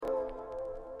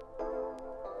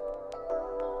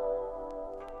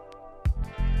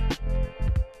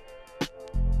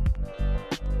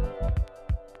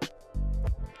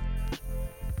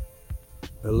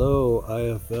Hello,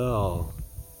 IFL.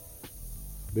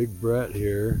 Big Brett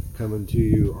here, coming to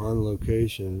you on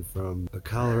location from a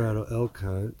Colorado elk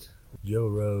hunt. Joe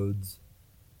Rhodes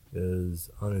is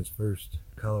on his first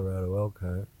Colorado elk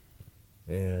hunt,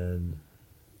 and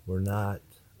we're not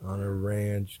on a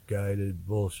ranch guided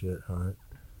bullshit hunt.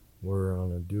 We're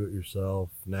on a do-it-yourself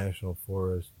national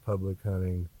forest public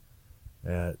hunting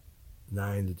at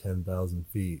 9 to 10,000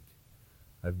 feet.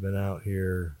 I've been out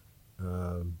here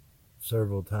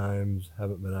several times,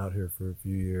 haven't been out here for a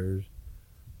few years,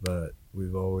 but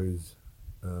we've always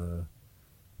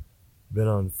been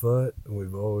on foot, and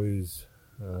we've always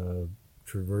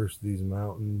traversed these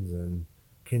mountains. And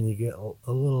can you get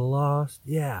a little lost?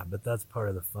 Yeah, but that's part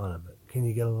of the fun of it. Can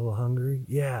you get a little hungry?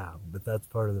 Yeah, but that's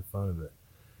part of the fun of it.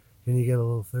 Can you get a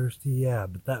little thirsty? Yeah,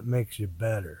 but that makes you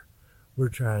better.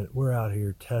 We're out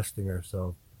here testing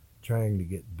ourselves, trying to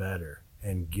get better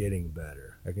and getting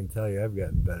better. I can tell you I've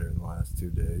gotten better in the last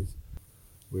 2 days.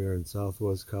 We are in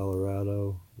southwest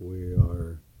Colorado. We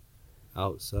are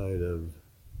outside of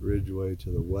Ridgeway to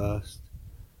the west.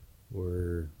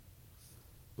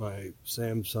 My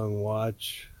Samsung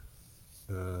watch,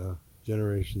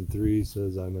 Generation 3,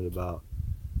 says I'm at about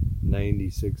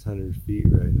 9,600 feet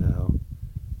right now.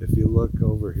 If you look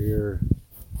over here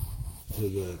to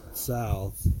the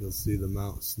south, you'll see the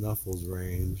Mount Snuffles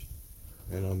Range,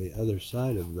 and on the other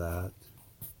side of that,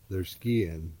 they're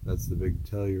skiing. That's the big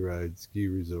Telluride ski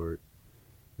resort,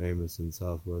 famous in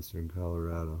southwestern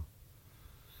Colorado.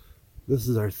 This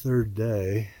is our third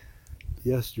day.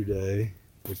 Yesterday,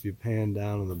 if you pan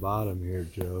down on the bottom here,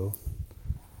 Joe,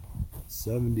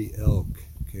 70 elk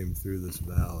came through this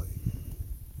valley,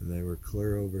 and they were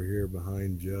clear over here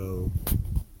behind Joe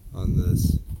on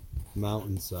this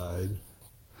mountainside,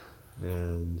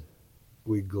 and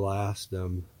we glassed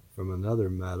them from another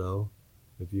meadow.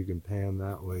 If you can pan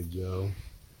that way, Joe,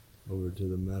 over to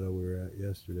the meadow we were at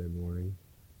yesterday morning.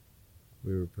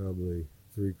 We were probably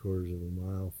 3/4 of a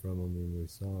mile from them when we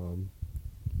saw them,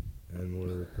 and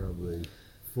we're probably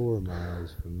 4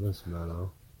 miles from this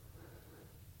meadow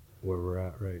where we're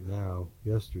at right now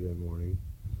yesterday morning.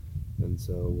 And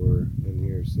so we're in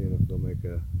here seeing if they'll make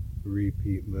a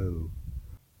repeat move.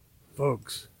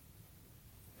 Folks,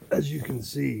 as you can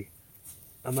see,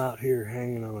 I'm out here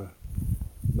hanging on a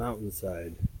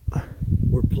mountainside.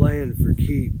 We're playing for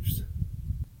keeps.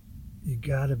 You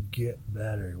gotta get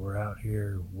better. We're out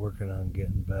here working on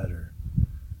getting better.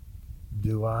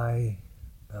 Do I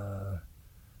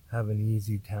have an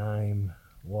easy time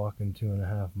walking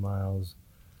 2.5 miles,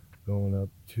 going up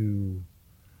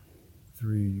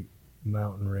 2-3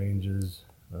 mountain ranges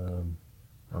on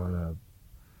a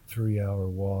 3-hour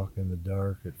walk in the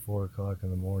dark at 4 o'clock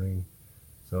in the morning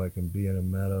so I can be in a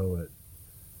meadow at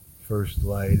first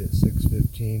light at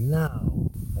 6:15?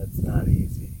 No, that's not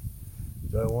easy.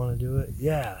 Do I want to do it?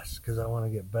 Yes, because I want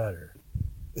to get better.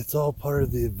 It's all part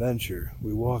of the adventure.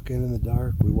 We walk in the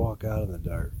dark, we walk out in the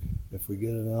dark. If we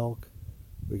get an elk,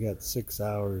 we got 6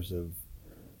 hours of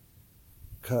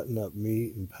cutting up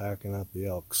meat and packing up the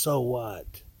elk. So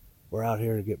what? We're out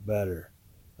here to get better.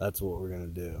 That's what we're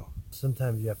going to do.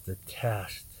 Sometimes you have to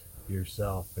test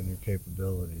yourself and your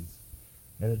capabilities.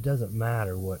 And it doesn't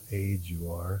matter what age you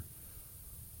are.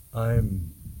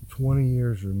 I'm 20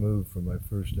 years removed from my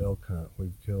first elk hunt.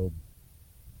 We've killed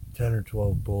 10 or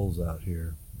 12 bulls out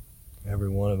here. Every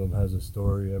one of them has a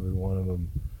story. Every one of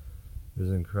them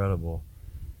is incredible.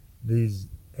 These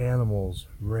animals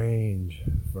range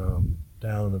from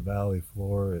down in the valley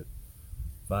floor at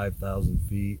 5,000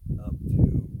 feet up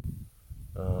to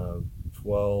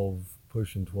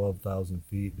 12,000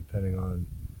 feet, depending on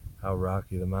how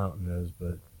rocky the mountain is.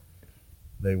 But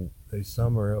they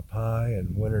summer up high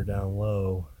and winter down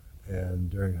low, and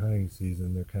during hunting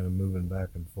season they're kind of moving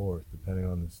back and forth depending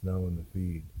on the snow and the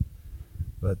feed.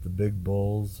 But the big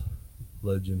bulls,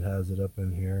 legend has it up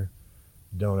in here,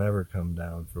 don't ever come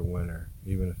down for winter.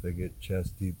 Even if they get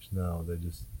chest deep snow, they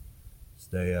just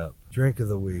stay up. Drink of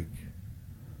the week,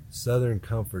 Southern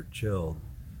Comfort Chilled.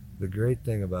 The great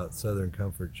thing about Southern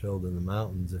Comfort Chilled in the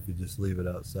mountains, if you just leave it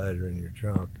outside or in your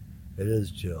trunk, it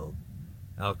is chilled.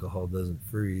 Alcohol doesn't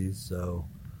freeze, so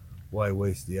why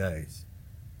waste the ice?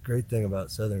 Great thing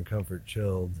about Southern Comfort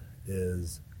Chilled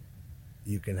is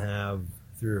you can have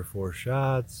 3 or 4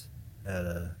 shots at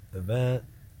an event.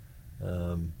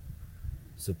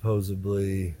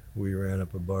 Supposedly we ran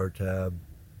up a bar tab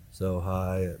so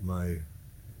high at my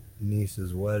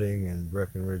niece's wedding in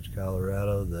Breckenridge,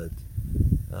 Colorado, that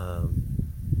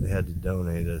they had to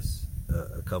donate us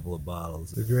a couple of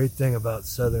bottles. The great thing about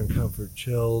Southern Comfort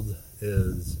Chilled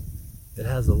is it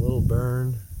has a little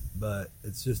burn but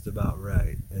it's just about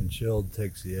right. And chilled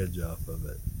takes the edge off of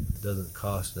it. It doesn't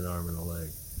cost an arm and a leg.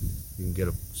 You can get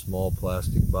a small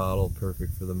plastic bottle,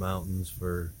 perfect for the mountains,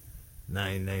 for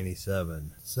 $9.97.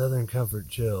 Southern Comfort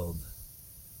Chilled.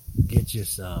 Get you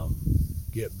some.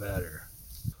 Get better.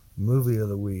 Movie of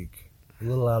the week. A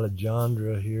little out of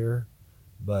genre here,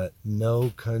 but No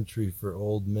Country for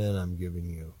Old Men I'm giving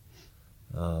you.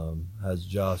 Has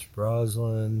Josh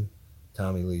Brolin,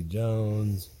 Tommy Lee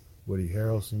Jones, Woody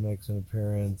Harrelson makes an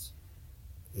appearance.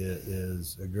 It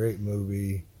is a great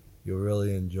movie. You'll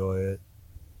really enjoy it.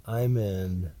 I'm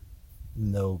in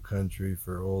No Country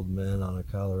for Old Men on a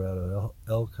Colorado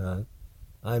elk hunt.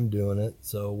 I'm doing it,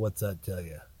 so what's that tell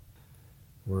you?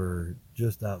 We're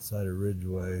just outside of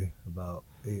Ridgway, about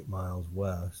 8 miles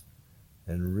west,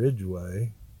 and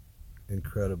Ridgway,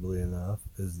 incredibly enough,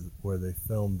 is where they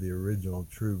filmed the original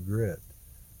True Grit,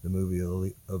 the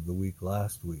movie of the week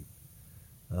last week.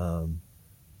 Want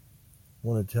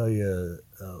to tell you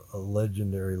a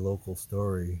legendary local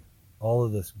story. All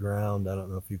of this ground, I don't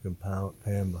know if you can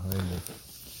pan behind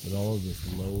us, but all of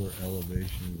this lower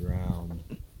elevation ground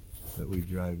that we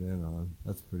drive in on,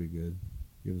 that's pretty good.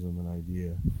 Gives them an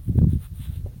idea.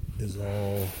 Is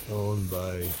all owned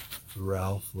by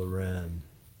Ralph Lauren,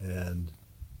 and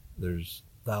there's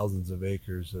thousands of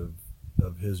acres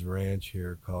of his ranch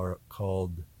here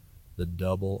called the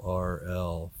Double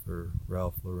RL for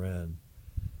Ralph Lauren.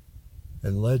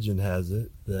 And legend has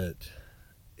it that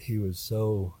he was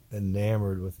so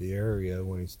enamored with the area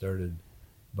when he started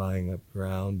buying up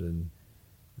ground and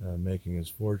making his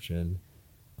fortune,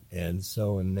 and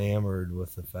so enamored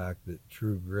with the fact that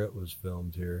True Grit was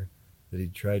filmed here, that he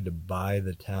tried to buy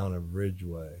the town of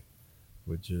Ridgway,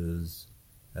 which is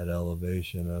at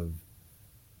elevation of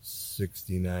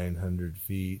 6,900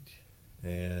 feet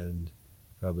and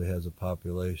probably has a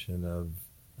population of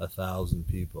 1,000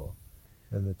 people.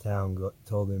 And the town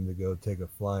told him to go take a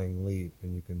flying leap,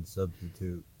 and you can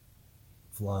substitute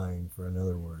flying for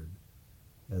another word.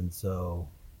 And so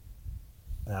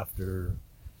after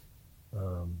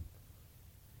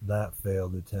that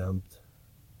failed attempt,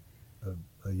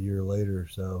 a year later or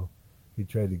so, he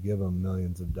tried to give him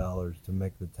millions of dollars to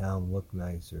make the town look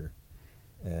nicer,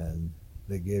 and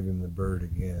they gave him the bird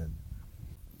again.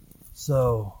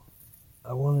 So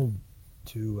I wanted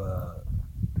to,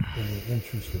 in the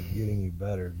interest of getting you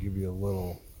better, give you a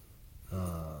little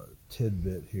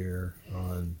tidbit here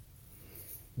on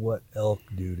what elk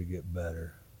do to get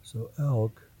better. So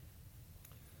elk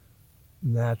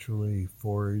naturally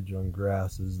forage on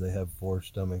grasses. They have 4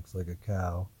 stomachs like a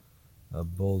cow.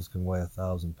 Bulls can weigh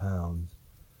 1,000 pounds,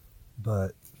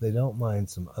 but they don't mind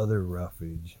some other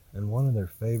roughage. And one of their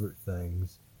favorite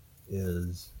things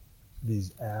is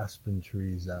these aspen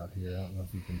trees out here. I don't know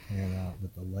if you can pan out,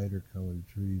 but the lighter colored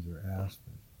trees are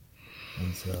aspen.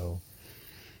 And so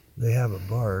they have a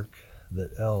bark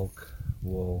that elk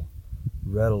will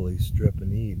readily strip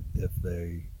and eat if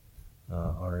they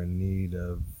are in need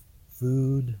of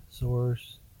food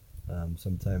source,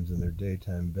 sometimes in their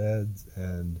daytime beds,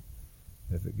 and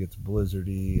if it gets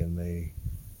blizzardy and they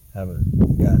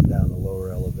haven't gotten down to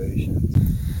lower elevations.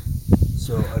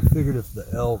 So I figured if the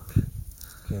elk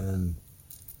can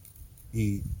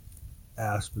eat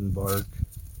aspen bark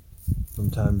from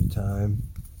time to time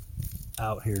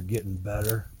out here getting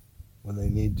better when they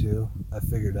need to, I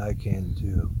figured I can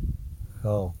too.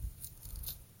 So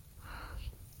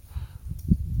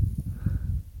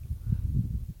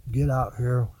get out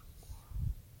here,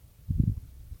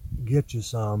 get you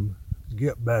some,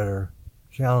 get better,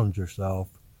 challenge yourself,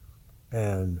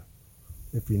 and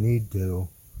if you need to,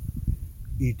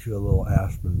 eat you a little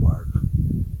aspen bark.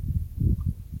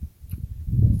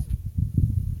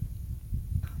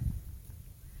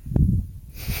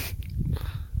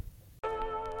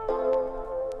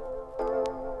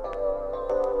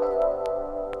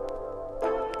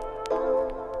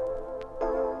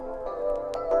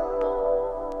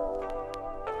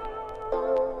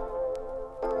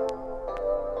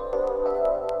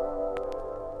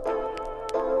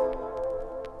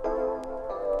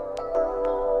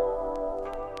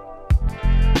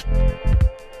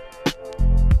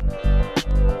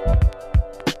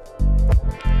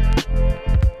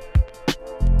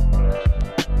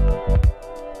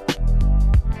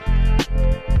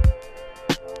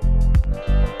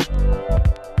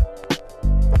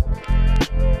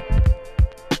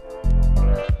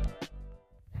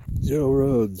 Joe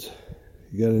Rhodes,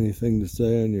 you got anything to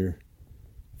say on your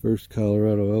first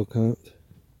Colorado elk hunt?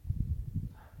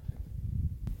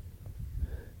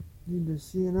 Need to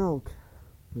see an elk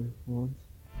for once.